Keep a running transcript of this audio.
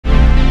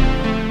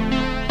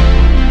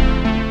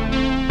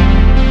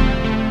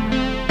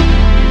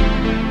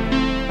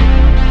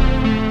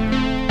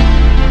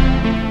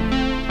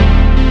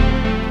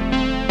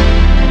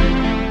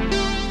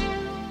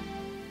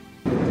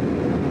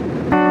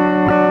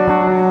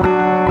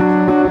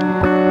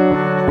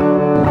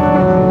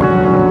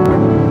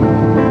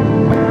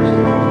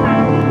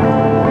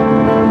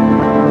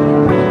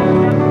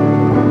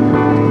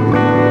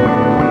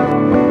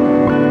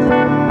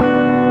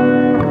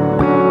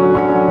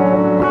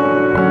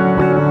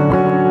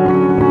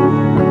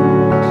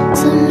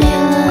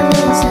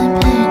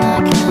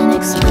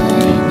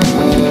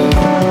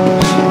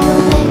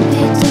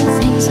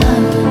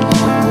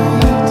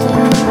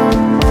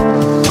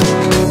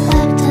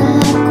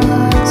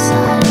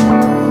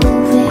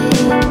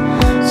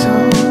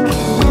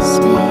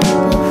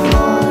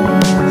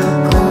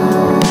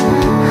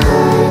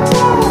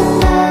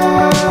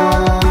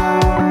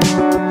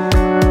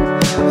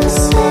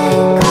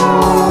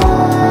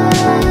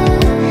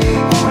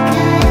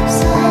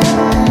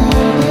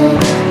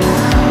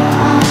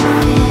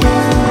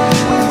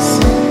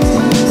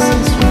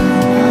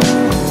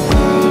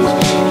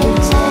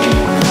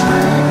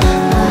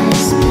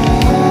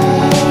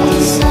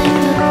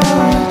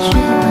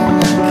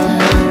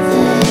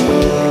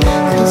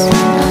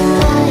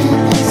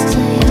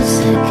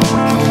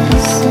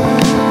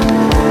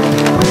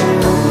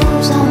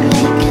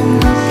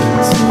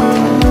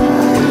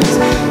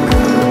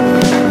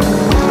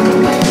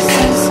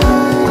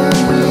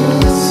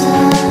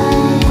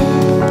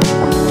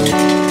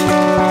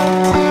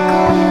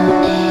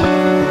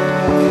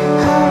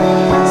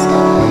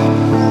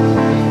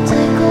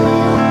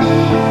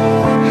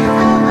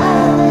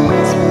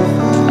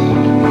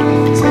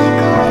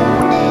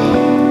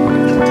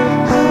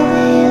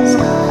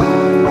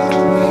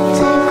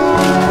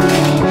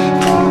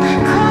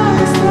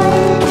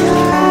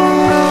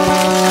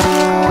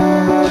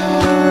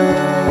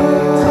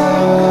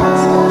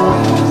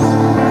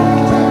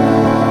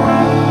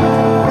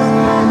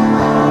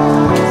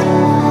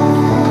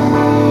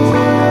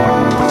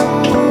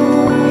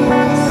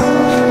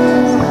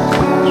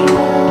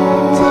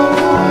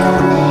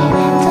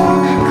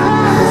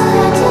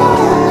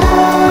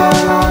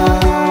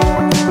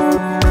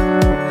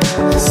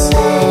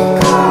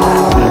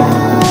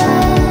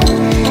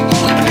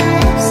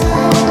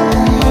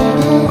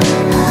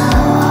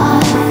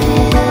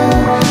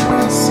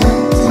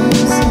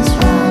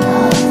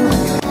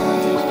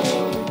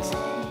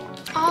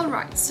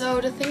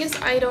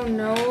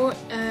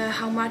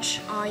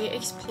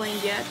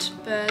explained yet,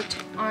 but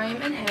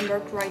I'm in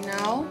Hamburg right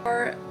now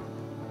for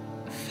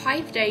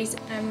 5 days.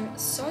 I'm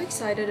so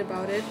excited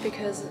about it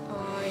because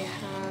I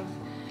have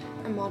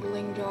a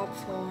modeling job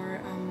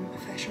for a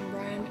fashion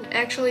brand.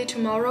 Actually,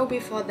 tomorrow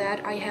before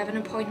that I have an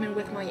appointment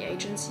with my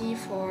agency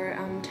for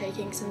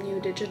taking some new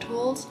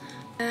digitals.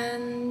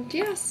 And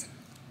yes,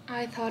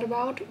 I thought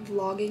about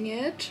vlogging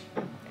it.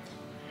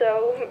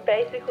 So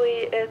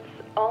basically it's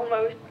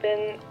almost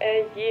been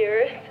a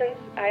year since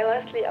I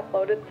lastly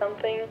uploaded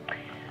something,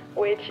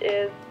 which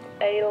is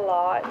a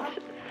lot.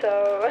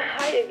 So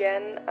hi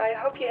again, I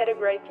hope you had a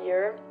great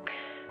year.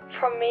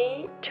 For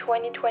me,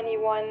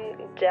 2021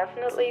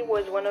 definitely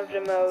was one of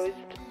the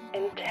most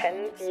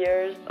intense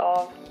years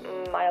of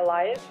my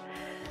life.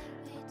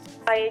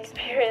 I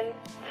experienced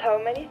so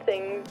many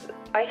things.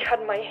 I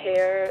cut my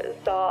hair,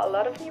 saw a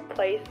lot of new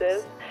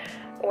places,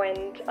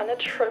 went on a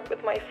trip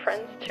with my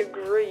friends to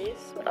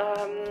Greece.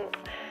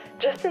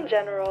 Just in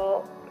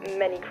general,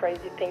 many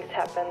crazy things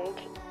happened.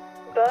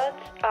 But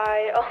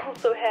I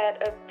also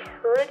had a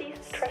pretty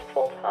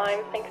stressful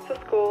time thanks to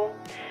school,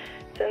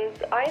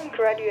 since I am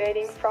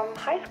graduating from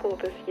high school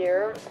this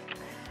year,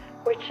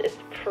 which is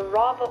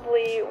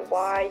probably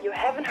why you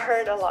haven't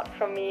heard a lot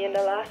from me in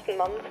the last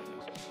month.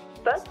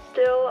 But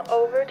still,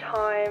 over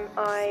time,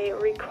 I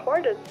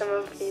recorded some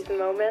of these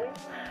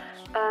moments,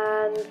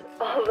 and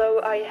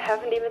although I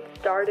haven't even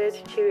started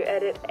to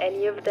edit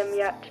any of them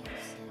yet,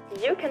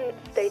 you can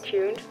stay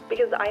tuned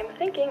because I'm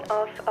thinking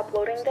of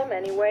uploading them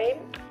anyway.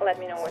 Let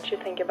me know what you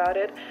think about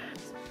it.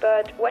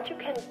 But what you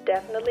can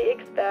definitely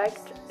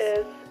expect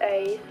is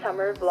a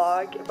summer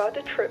vlog about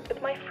the trip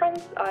with my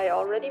friends I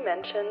already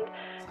mentioned.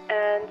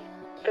 And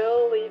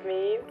believe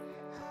me,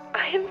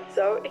 I am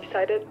so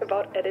excited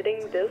about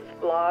editing this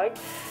vlog.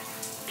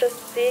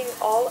 Just seeing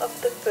all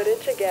of the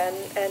footage again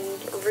and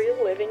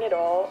reliving it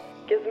all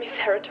gives me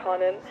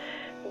serotonin,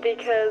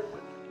 because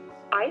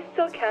I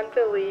still can't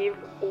believe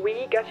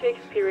we got to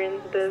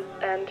experience this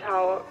and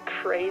how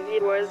crazy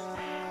it was.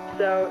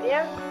 So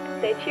yeah,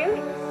 stay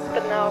tuned.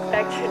 But now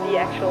back to the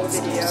actual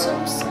video.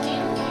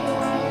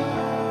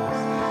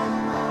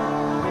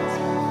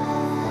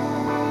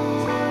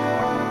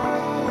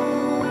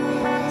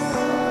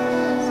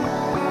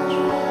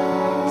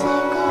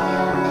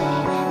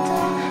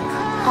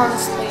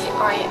 Honestly,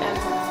 I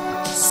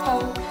am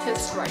so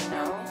pissed right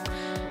now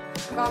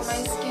about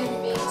my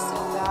skin being so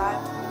bad.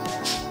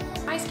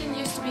 My skin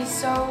used to be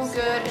so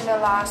good in the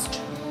last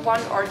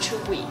 1 or 2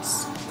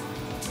 weeks.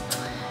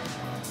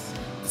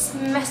 It's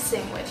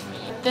messing with me.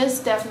 This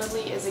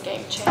definitely is a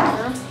game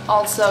changer.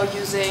 Also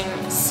using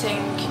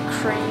zinc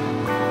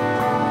cream.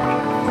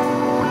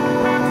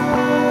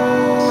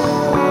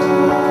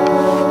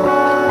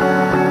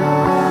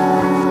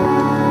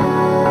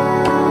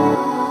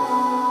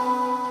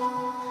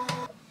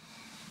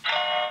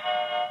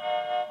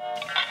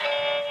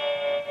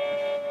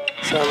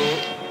 So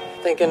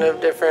I'm thinking of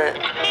different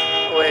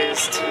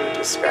ways to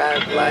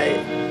describe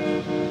light.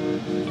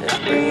 It's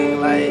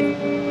bringing light,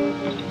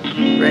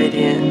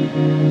 radiant,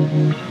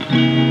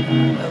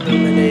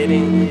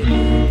 illuminating.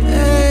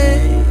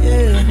 Hey,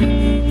 yeah,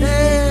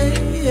 hey,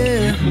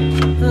 yeah,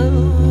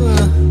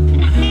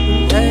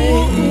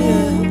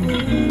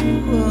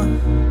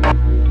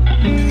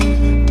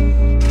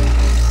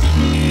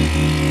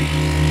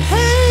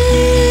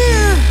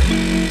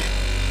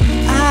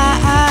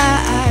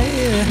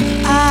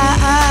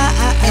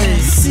 hey,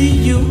 see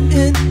you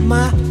in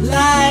my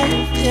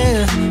life,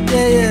 yeah,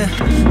 yeah, yeah.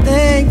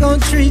 They ain't gon'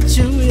 treat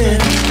you, yeah.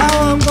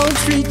 How I'm gon'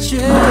 treat you,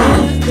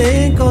 yeah. They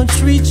ain't gon'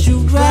 treat you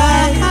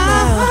right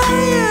now.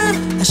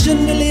 I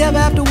shouldn't really ever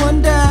have to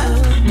wonder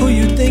who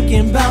you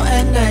thinking about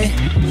at night.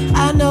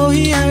 I know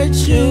he hurt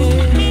you,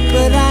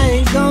 but I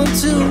ain't gon'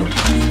 to.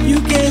 You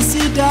can't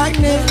see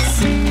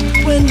darkness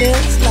when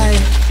there's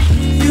light.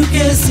 You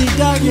can't see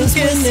darkness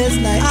when there's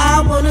light.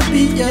 I wanna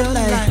be your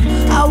light.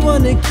 I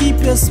wanna keep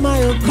your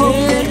smile cold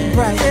and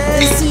bright,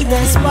 and see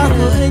that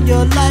sparkle in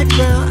your light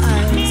brown eyes.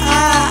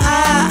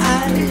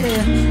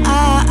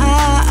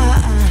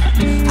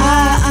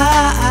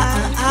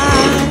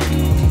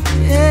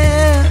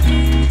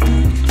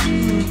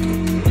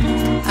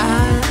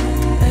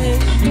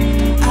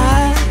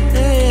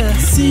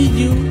 See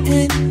you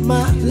in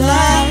my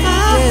life,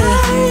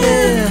 yeah,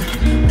 yeah.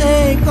 They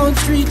ain't gon'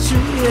 treat you,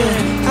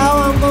 yeah. How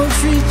I'm gon'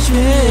 treat you,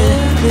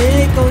 yeah. They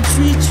ain't gon'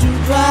 treat you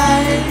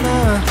right,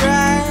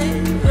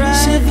 right.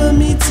 Shiver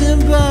me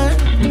timber,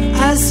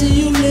 I see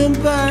you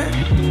limber.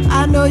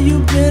 I know you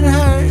been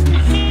hurt,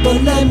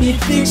 but let me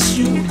fix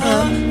you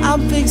up.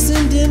 I'm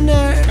fixing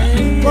dinner,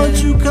 won't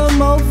you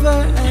come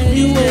over?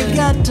 You ain't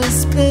got to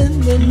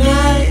spend the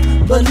night,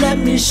 but let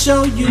me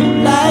show you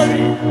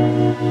light.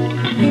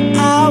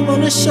 I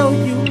wanna show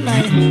you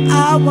light.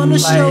 I wanna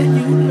show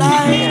you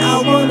light.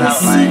 I wanna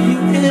see you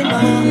in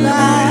my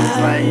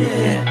life.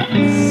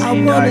 I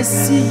wanna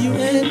see you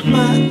in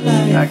my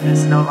life.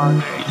 Darkness no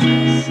longer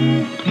exists.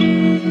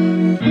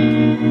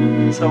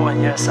 So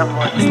when you're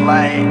someone's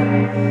light,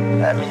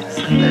 that means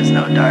that there's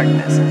no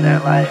darkness in their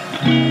life.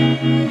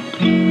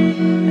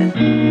 And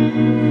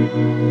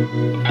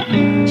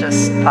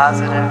just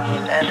positive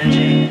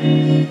energy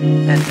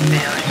and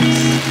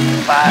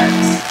feelings,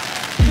 vibes.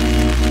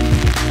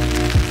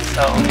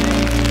 So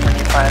when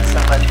you find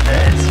somebody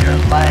that is your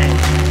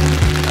life,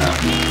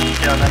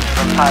 feel nothing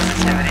but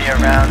positivity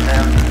around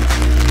them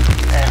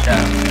and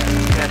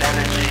good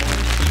energy.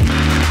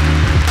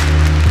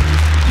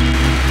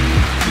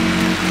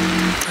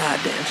 Ah,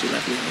 damn, she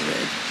left me on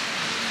red.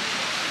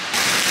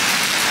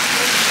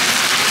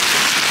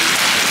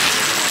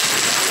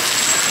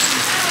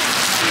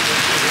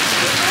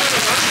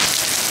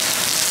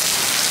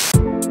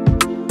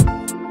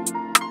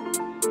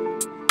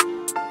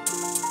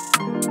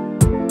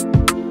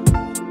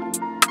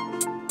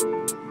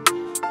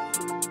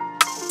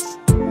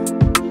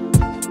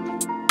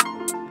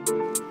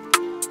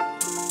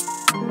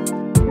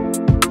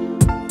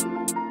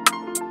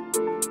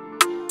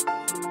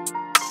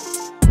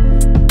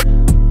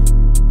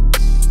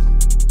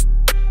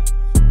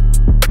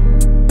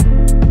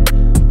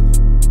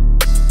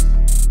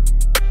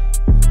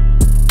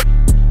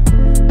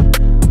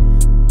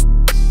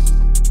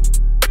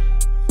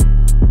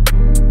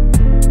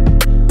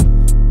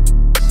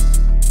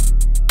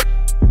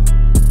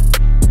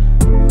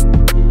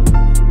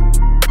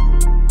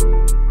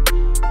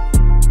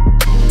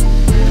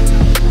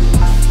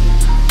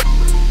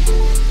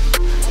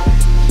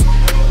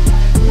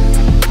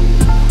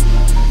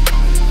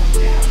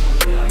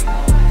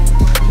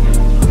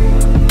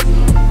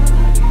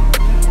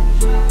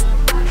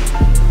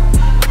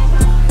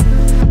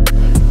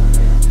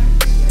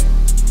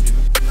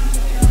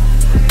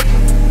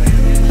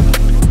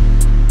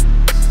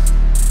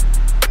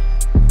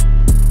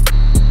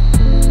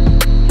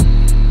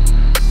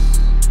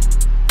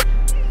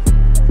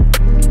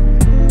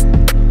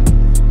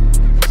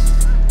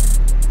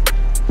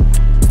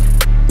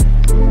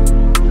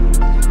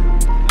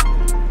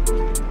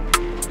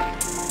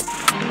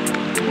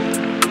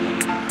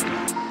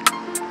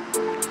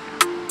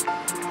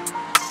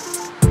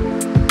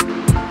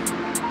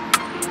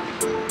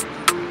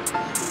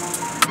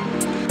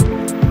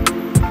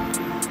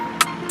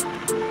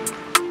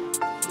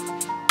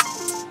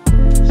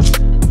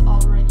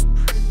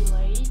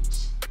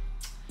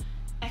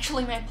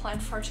 Actually, my plan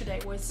for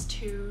today was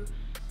to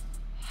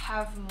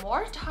have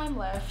more time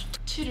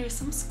left to do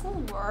some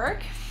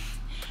schoolwork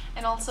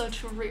and also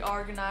to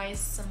reorganize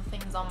some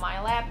things on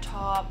my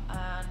laptop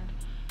and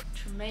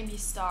to maybe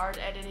start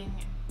editing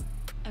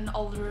an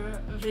older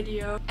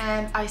video.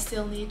 And I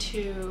still need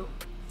to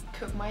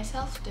cook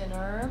myself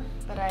dinner,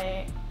 but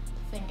I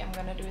think I'm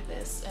gonna do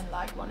this in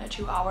like 1 or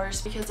 2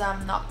 hours because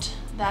I'm not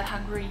that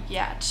hungry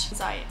yet,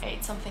 since I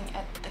ate something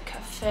at the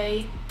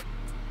cafe,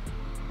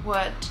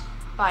 what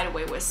by the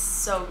way was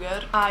so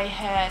good. I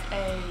had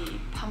a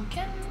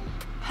pumpkin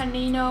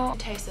panino. It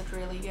tasted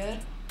really good.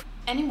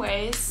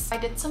 Anyways, I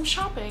did some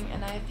shopping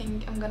and I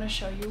think I'm gonna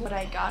show you what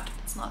I got.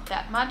 It's not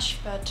that much,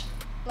 but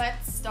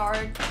let's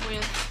start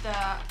with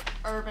the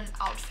Urban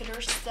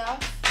Outfitters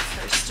stuff.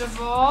 First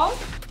of all,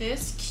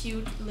 this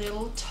cute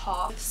little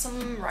top with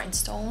some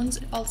rhinestones.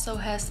 It also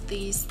has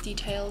these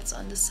details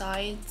on the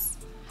sides.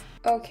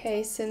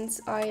 Okay, since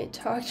I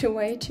talked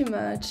way too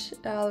much,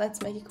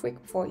 let's make a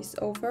quick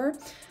voiceover.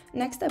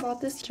 Next, I bought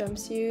this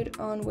jumpsuit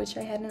on which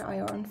I had an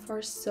eye on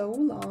for so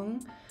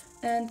long,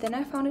 and then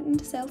I found it in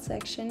the sale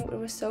section. It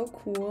was so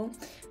cool.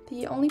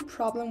 The only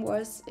problem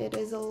was it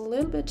is a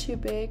little bit too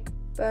big,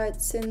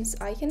 but since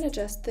I can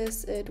adjust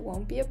this, it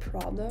won't be a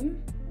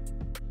problem.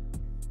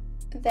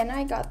 Then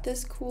I got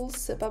this cool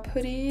zip-up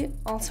hoodie,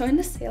 also in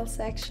the sale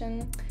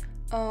section.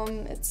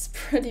 It's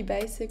pretty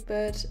basic,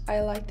 but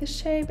I like the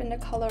shape and the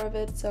color of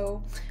it,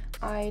 so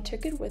I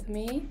took it with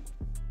me.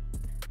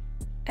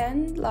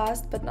 And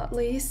last but not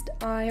least,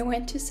 I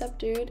went to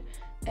Subdued,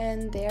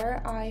 and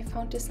there I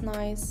found this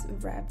nice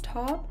wrap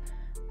top.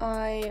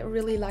 I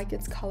really like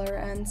its color,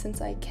 and since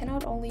I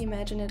cannot only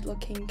imagine it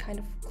looking kind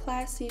of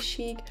classy,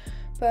 chic,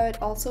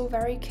 but also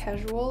very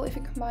casual if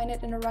you combine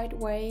it in the right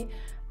way,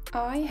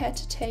 I had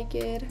to take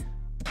it.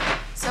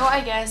 So I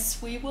guess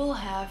we will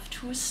have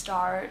to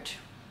start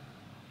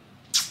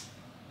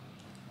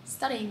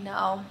studying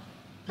now.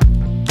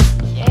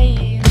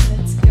 Yay,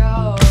 let's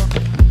go.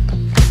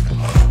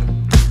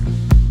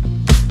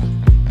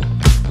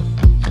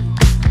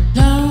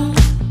 Long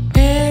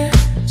hair,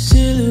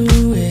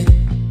 silhouette,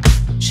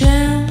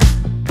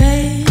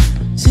 champagne,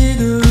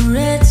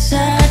 cigarettes.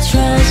 I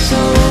try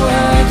so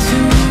hard to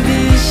be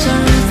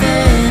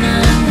something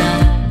I'm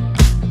not.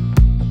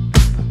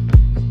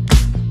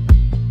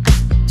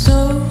 So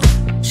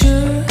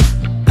sure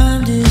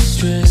I'm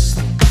distressed.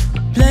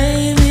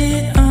 Blame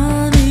it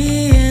on the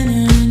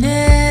internet.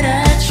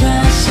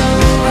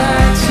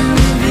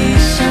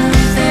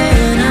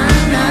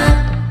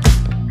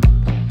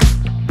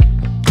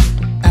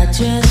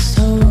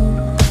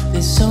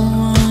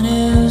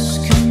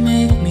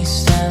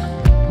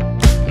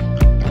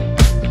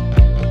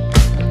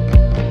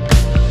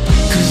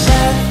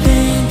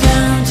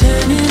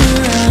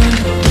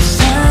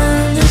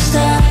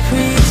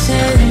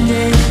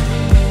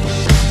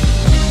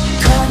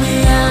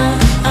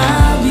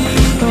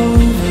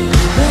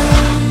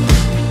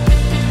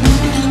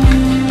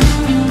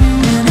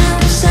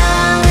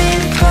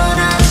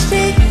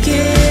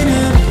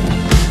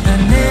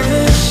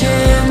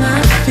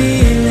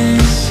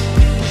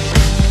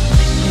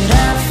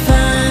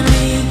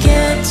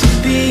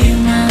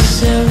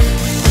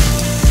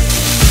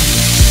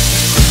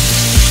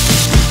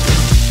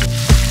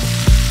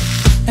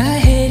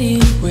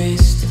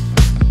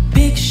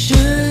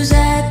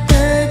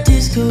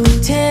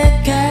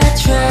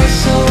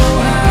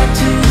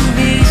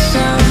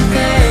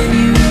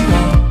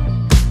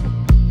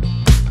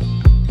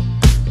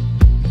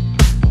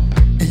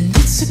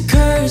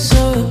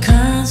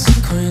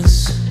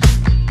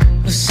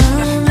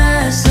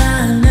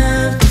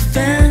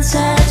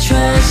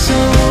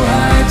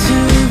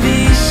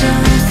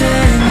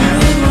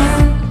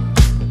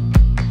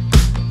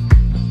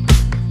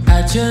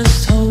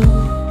 just hope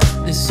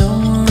that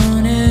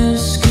someone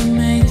else can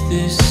make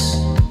this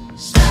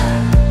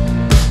stop.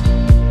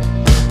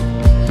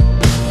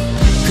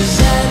 'Cause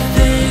I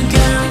think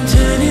I'm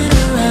turning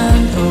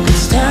around. Oh,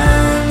 it's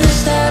time to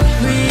stop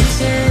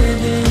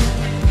pretending.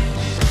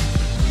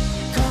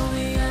 Call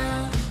me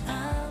out,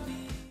 I'll be.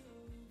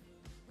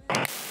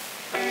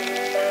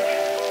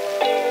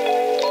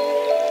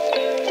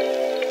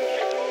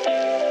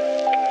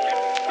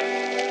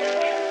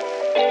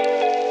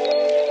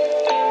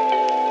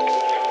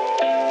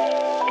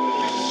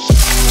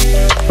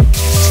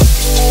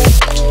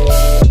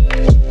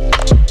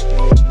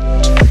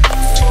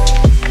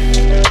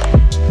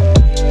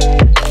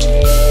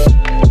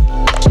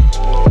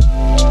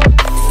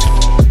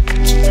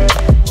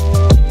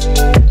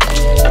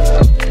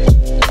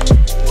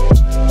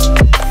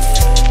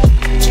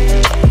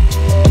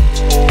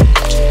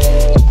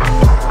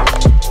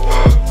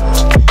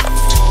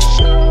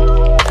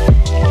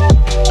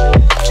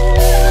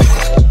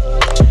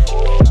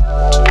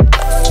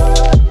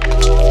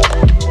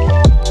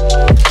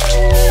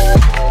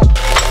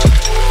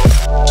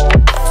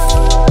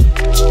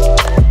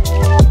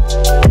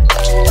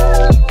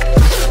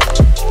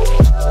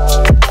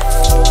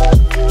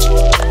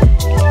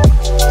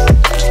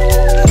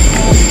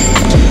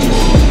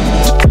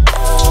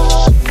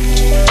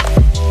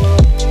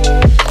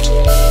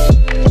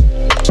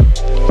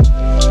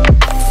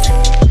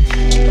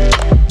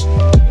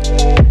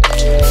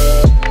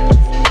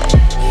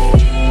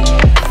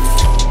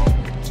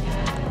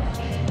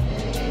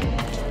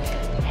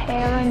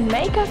 Hair and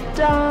makeup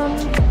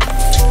done.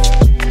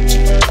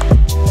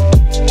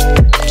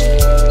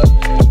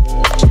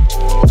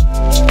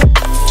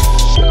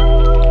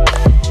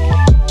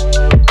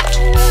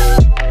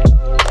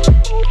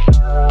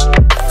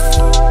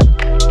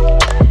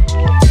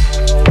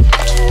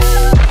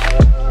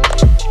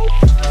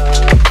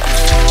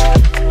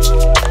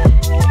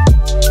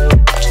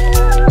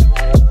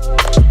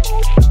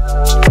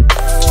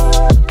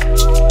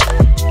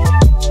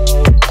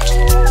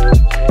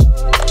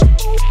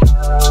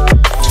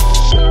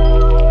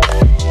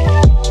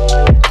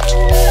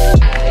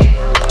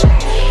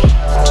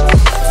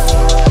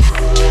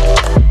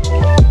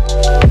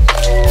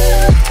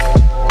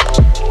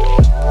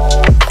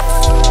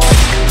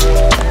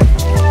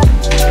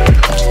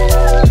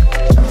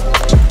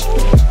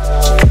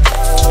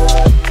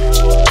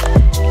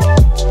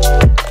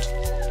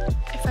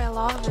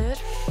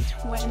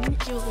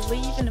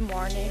 In the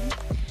morning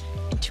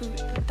into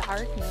the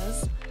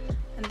darkness,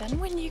 and then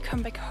when you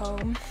come back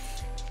home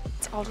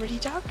it's already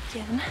dark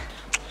again.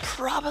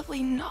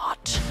 Probably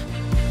not.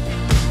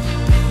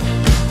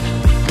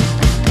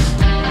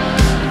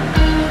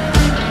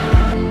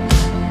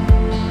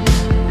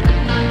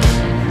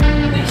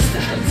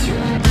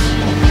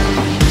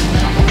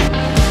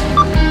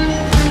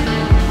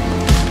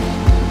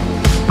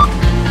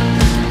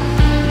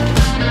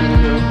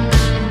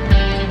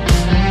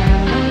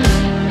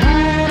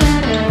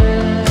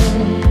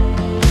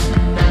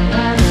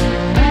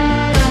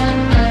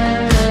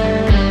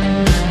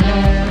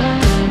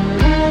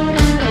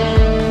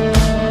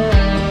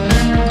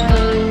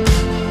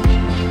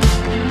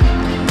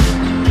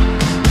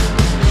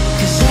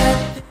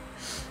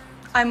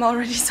 I'm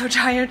already so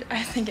tired.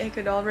 I think I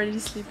could already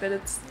sleep, but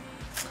it's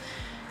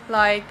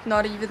like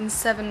not even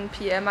 7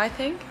 p.m. I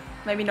think.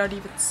 Maybe not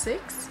even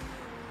 6.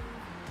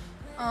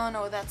 Oh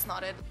no, that's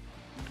not it.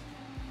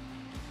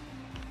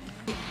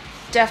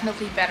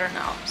 Definitely better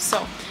now.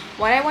 So,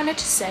 what I wanted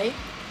to say,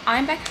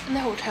 I'm back in the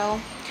hotel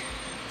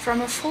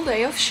from a full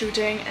day of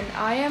shooting and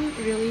I am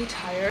really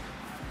tired.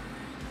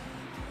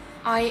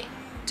 I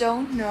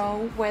don't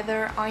know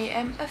whether I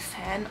am a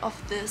fan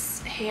of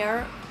this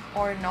hair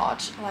or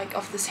not, like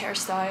of this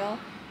hairstyle,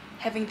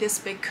 having this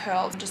big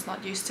curl. I'm just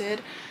not used to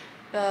it,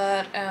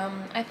 but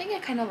I think I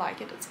kind of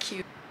like it. It's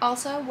cute.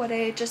 Also, what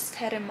I just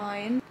had in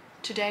mind,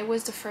 today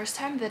was the first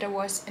time that I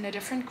was in a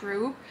different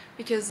group,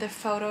 because the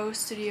photo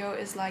studio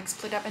is like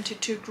split up into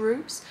 2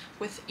 groups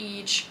with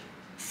each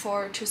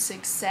 4 to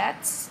 6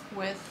 sets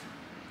with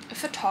a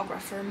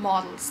photographer,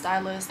 model,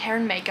 stylist, hair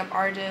and makeup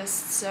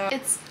artist. So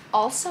it's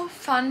also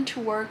fun to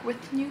work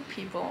with new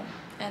people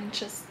and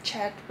just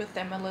chat with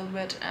them a little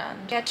bit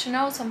and get to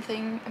know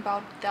something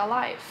about their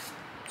life.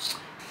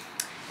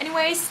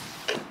 Anyways,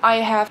 I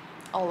have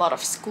a lot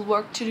of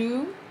schoolwork to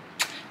do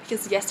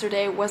because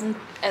yesterday wasn't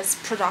as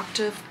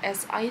productive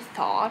as I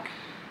thought,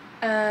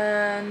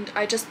 and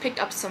I just picked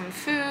up some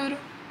food.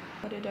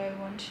 What did I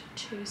want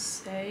to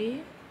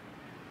say?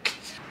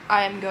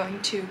 I am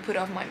going to put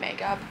off my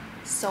makeup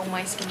so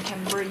my skin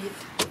can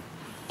breathe.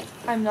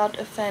 I'm not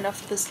a fan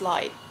of this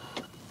light.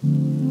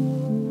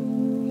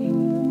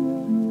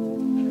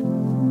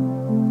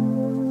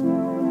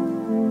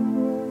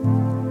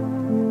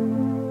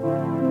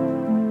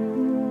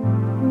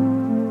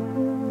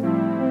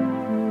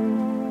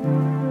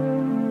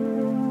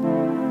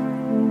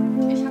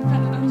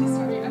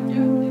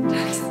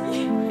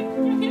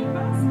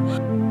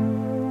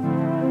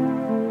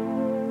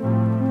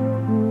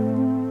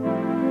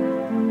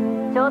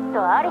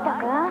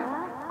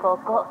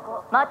 こ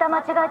また間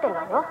違えてる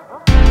わよ。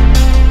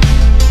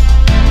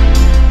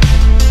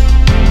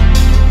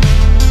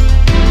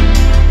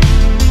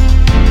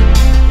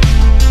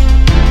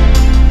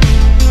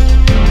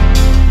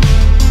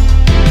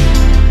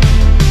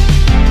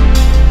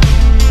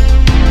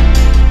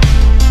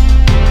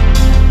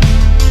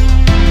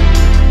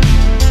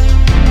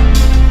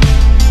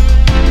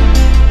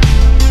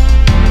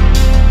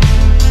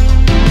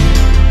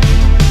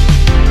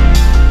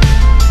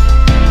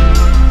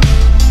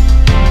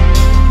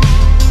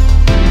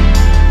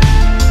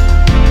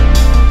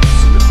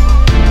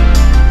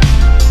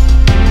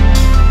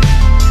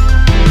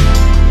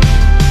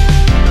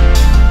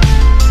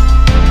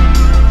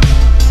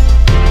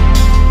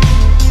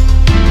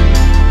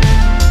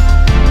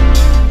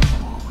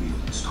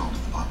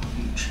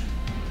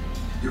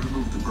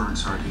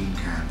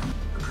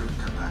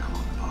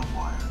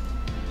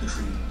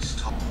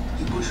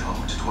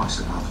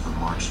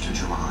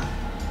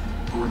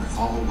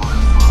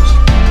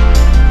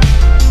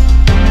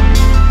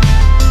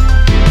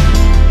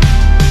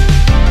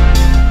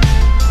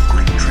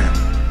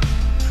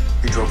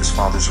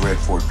Red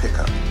Ford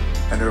pickup,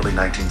 an early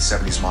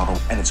 1970s model,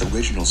 and its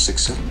original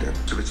six-cylinder.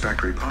 Of its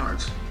factory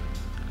parts,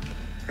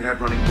 it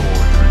had running board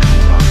and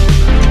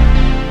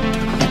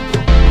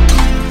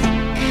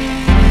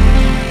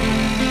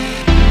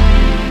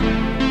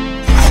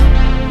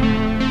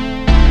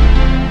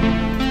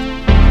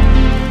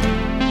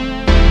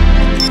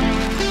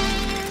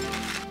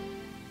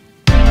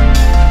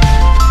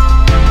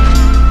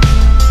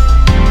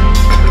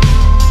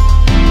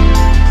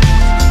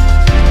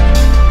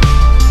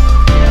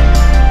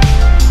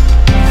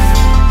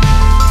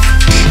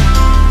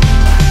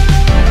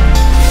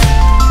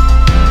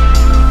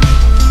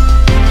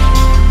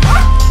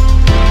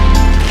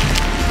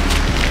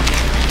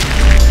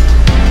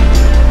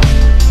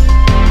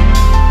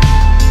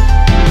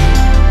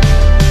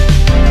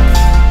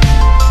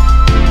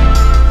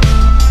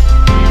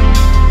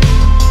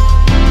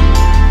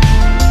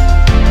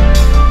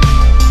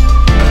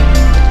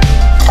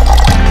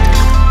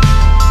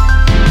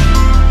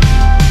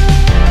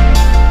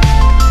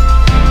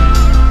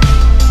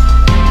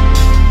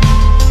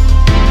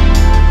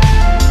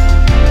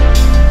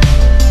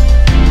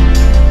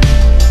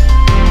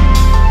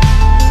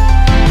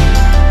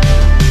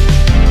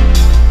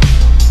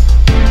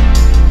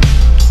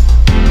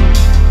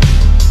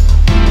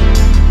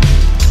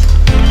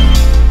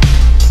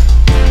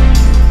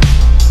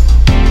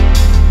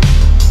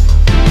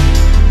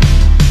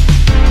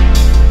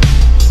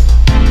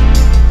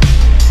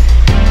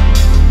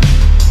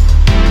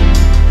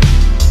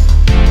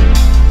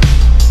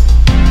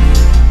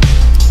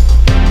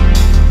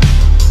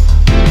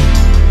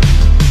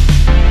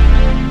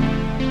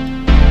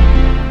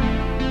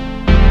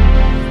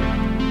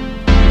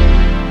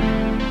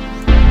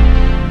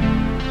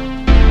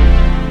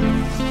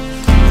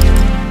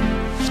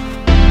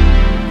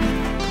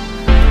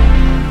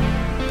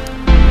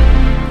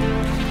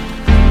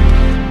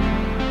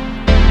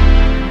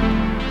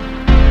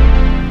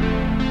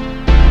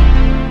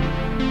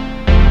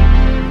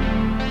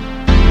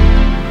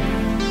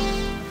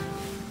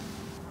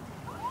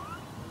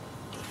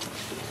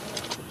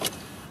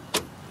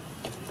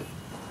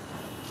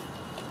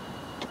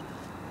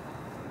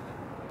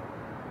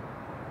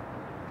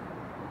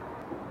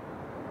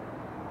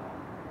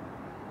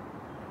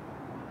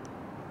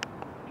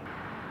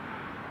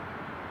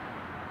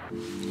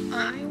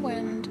I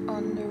went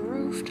on the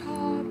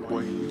rooftop.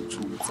 It's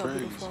so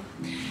beautiful.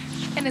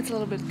 And it's a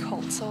little bit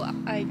cold, so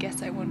I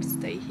guess I won't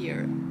stay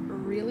here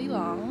really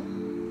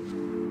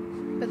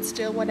long. But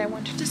still, what I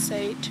wanted to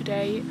say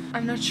today,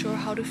 I'm not sure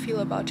how to feel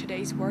about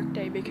today's work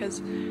day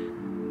because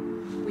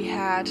we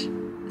had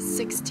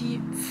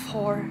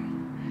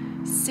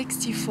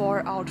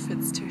 64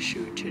 outfits to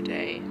shoot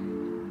today.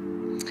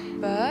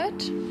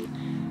 But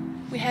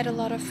we had a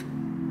lot of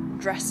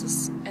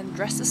dresses, and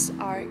dresses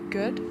are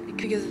good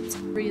because it's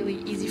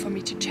really easy for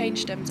me to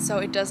change them, so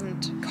it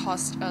doesn't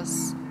cost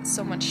us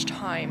so much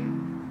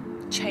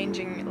time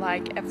changing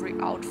like every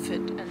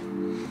outfit.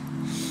 And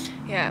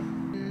yeah,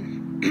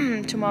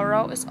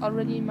 tomorrow is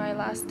already my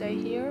last day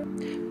here,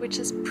 which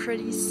is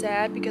pretty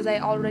sad because I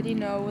already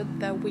know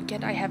the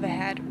weekend I have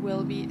ahead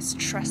will be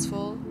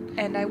stressful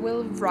and I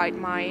will write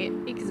my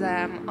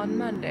exam on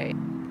Monday.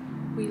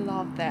 We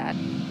love that.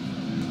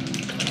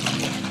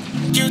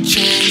 You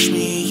changed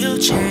me, you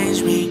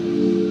changed me.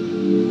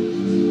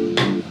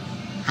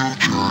 You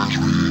changed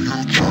me,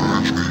 you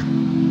changed me.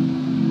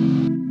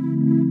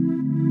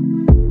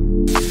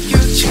 You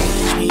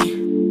changed me.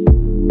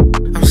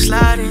 I'm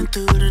sliding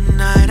through the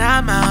night,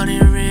 I'm out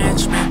in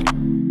Richmond.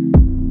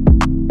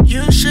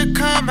 You should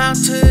come out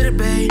to the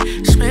bay,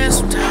 spend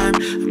some time.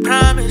 I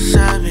promise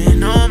I've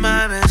been on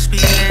my best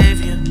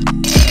behavior.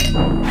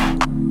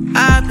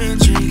 I've been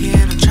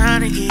drinking, I'm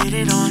trying to get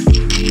it on.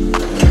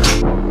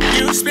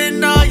 You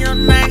spend all your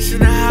nights in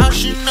the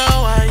house, you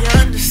know I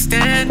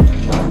understand.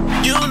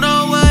 You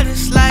know what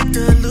it's like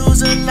to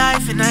lose a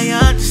life, and I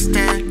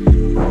understand.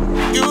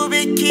 You've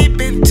been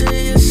keeping to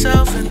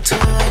yourself until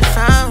I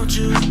found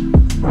you.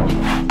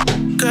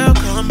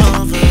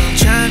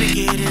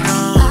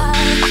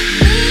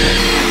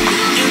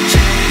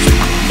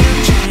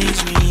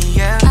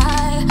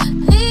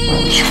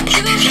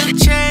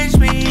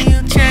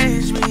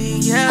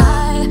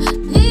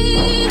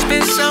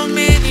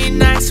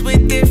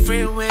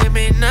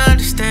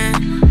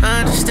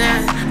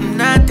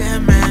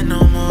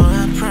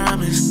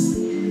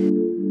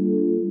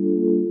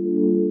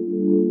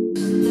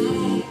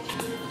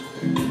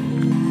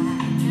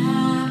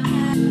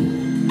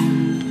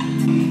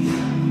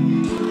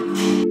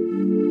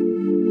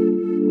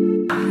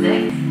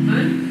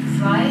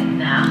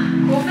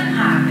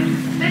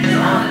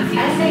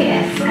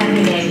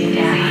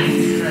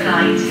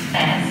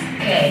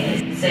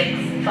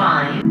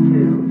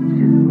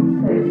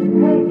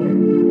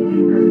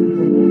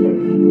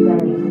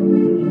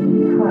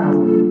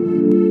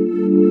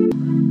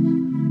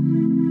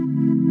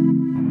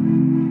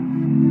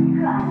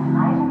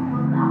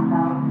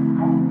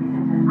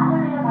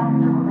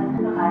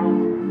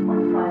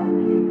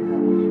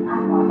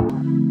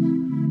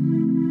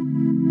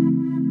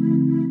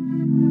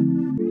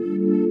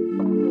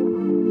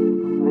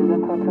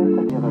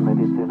 verpflichtet, Ihre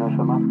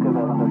medizinische Maske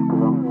während des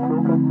gesamten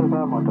Fluges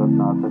über Mund und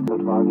Nase zu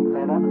tragen.